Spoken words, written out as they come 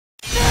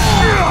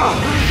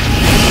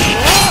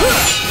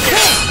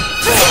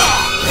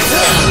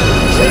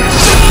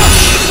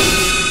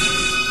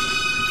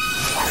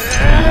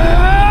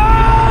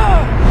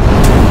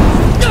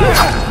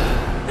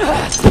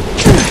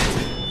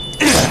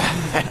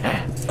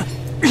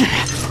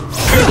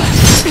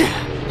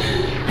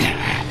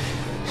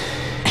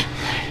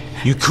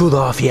You cooled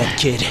off yet,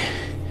 kid?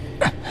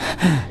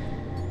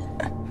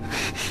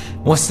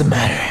 What's the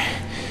matter?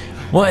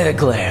 Why the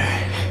glare?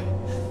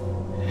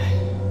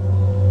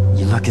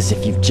 You look as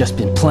if you've just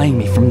been playing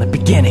me from the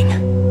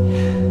beginning.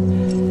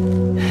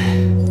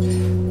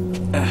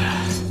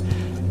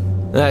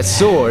 That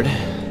sword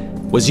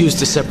was used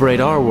to separate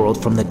our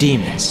world from the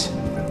demons.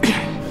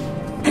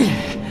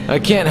 I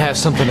can't have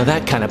something of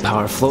that kind of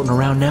power floating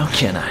around now,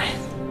 can I?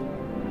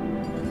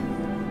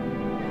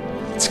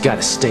 It's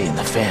gotta stay in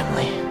the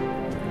family.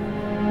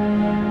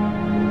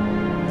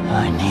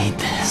 I need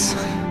this.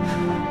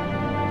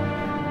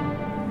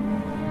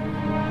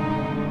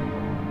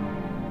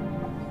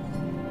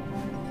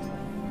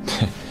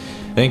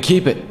 Then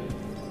keep it.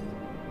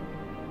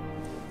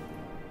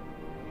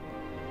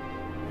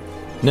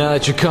 Now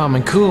that you're calm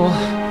and cool,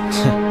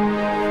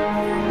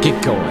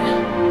 get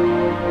going.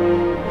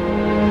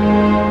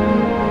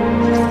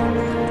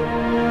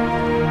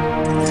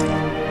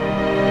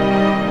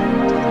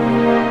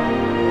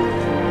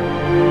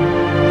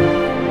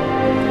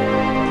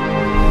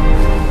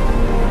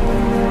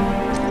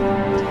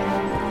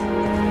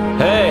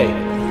 Hey!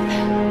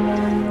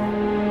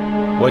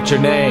 What's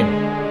your name?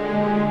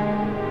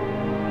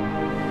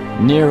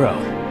 Nero.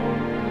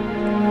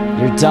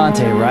 You're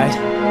Dante, right?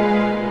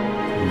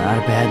 Not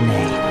a bad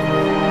name.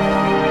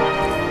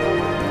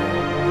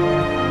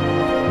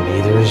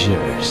 Neither is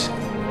yours.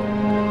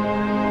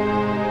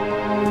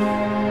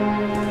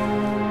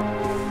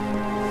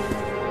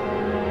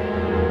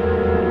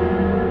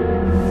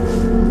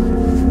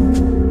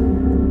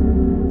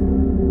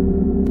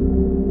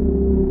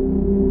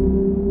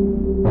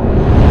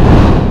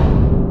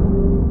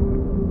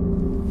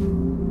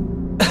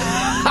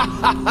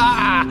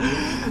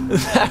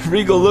 That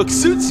regal look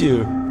suits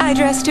you. I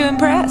dress to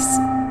impress.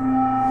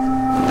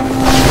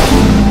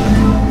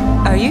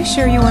 Are you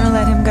sure you want to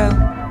let him go?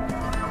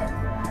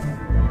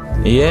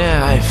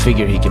 Yeah, I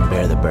figure he can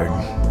bear the burden.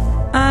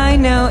 I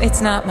know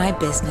it's not my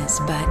business,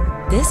 but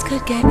this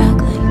could get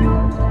ugly.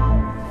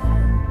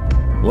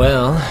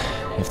 Well,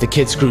 if the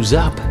kid screws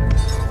up,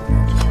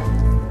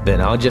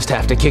 then I'll just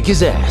have to kick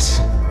his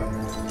ass.